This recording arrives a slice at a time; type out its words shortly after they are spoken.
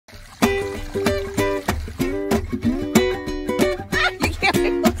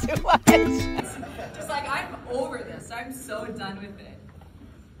so done with it.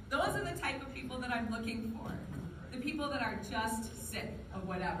 Those are the type of people that I'm looking for. The people that are just sick of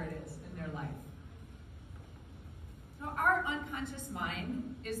whatever it is in their life. So our unconscious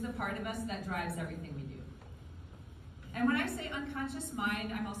mind is the part of us that drives everything we do. And when I say unconscious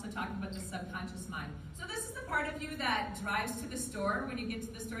mind, I'm also talking about the subconscious mind. So this is the part of you that drives to the store when you get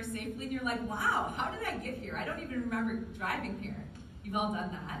to the store safely and you're like, wow, how did I get here? I don't even remember driving here. You've all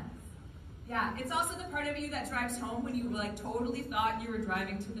done that. Yeah, it's also the part of you that drives home when you like totally thought you were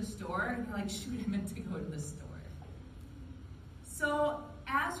driving to the store and you're like, shoot, I meant to go to the store. So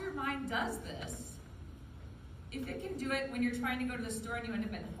as your mind does this, if it can do it when you're trying to go to the store and you end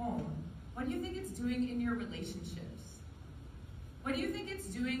up at home, what do you think it's doing in your relationships? What do you think it's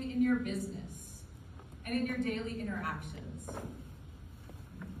doing in your business and in your daily interactions?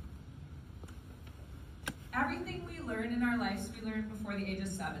 Everything we learn in our lives, we learn before the age of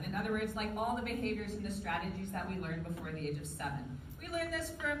 7. In other words, like all the behaviors and the strategies that we learn before the age of 7. We learn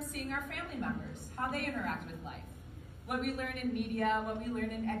this from seeing our family members, how they interact with life. What we learn in media, what we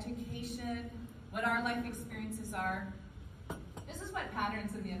learn in education, what our life experiences are. This is what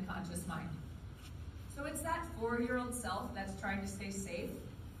patterns in the unconscious mind. So it's that 4-year-old self that's trying to stay safe,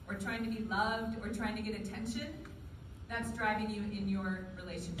 or trying to be loved, or trying to get attention, that's driving you in your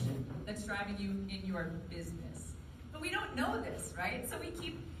relationship, that's driving you in your business. But we don't know this, right? So we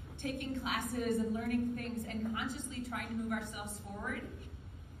keep taking classes and learning things and consciously trying to move ourselves forward,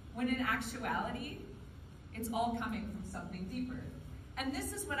 when in actuality, it's all coming from something deeper. And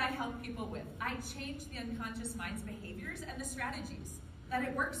this is what I help people with. I change the unconscious mind's behaviors and the strategies that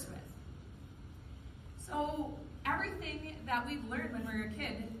it works with. So everything that we've learned when we were a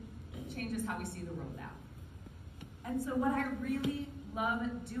kid changes how we see the world now. And so what I really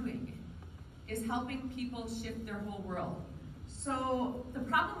love doing is helping people shift their whole world. So the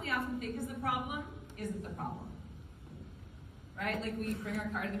problem we often think is the problem isn't the problem. Right? Like we bring our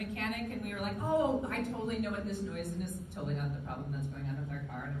car to the mechanic and we were like, oh, I totally know what this noise is, and it's totally not the problem that's going on with our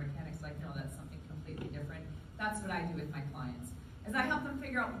car. And the mechanic's like, no, that's something completely different. That's what I do with my clients, is I help them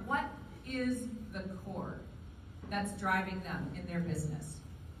figure out what is the core that's driving them in their business.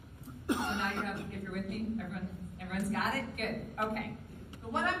 So now you have, if you're with me, everyone's got it? Good, okay.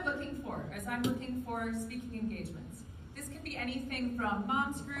 But what I'm looking for is I'm looking for speaking engagements. This can be anything from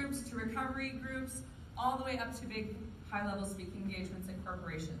moms groups to recovery groups, all the way up to big high-level speaking engagements in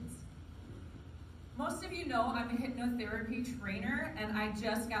corporations. Most of you know I'm a hypnotherapy trainer, and I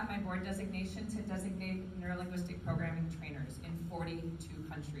just got my board designation to designate neurolinguistic programming trainers in 42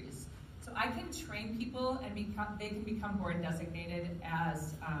 countries. So I can train people and they can become board designated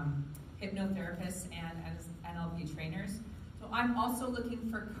as hypnotherapists and as NLP trainers. So I'm also looking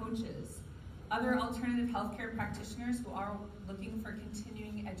for coaches, other alternative healthcare practitioners who are looking for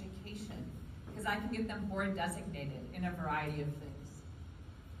continuing education, because I can get them board designated in a variety of things.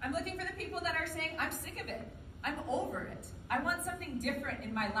 I'm looking for the people that are saying, I'm sick of it, I'm over it, I want something different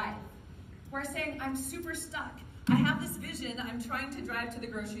in my life. Who are saying, I'm super stuck, I have this vision, I'm trying to drive to the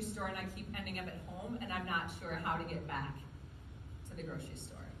grocery store and I keep ending up at home and I'm not sure how to get back to the grocery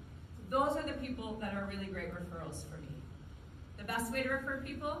store. Those are the people that are really great referrals for me. The best way to refer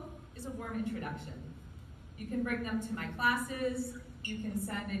people is a warm introduction. You can bring them to my classes, you can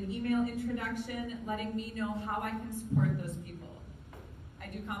send an email introduction letting me know how I can support those people. I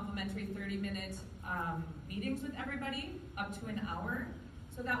do complimentary 30-minute meetings with everybody, up to an hour,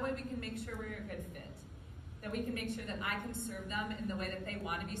 so that way we can make sure we're a good fit. That we can make sure that I can serve them in the way that they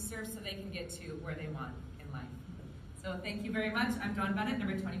want to be served so they can get to where they want in life. So thank you very much. I'm Dawn Bennett,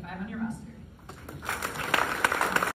 number 25 on your roster.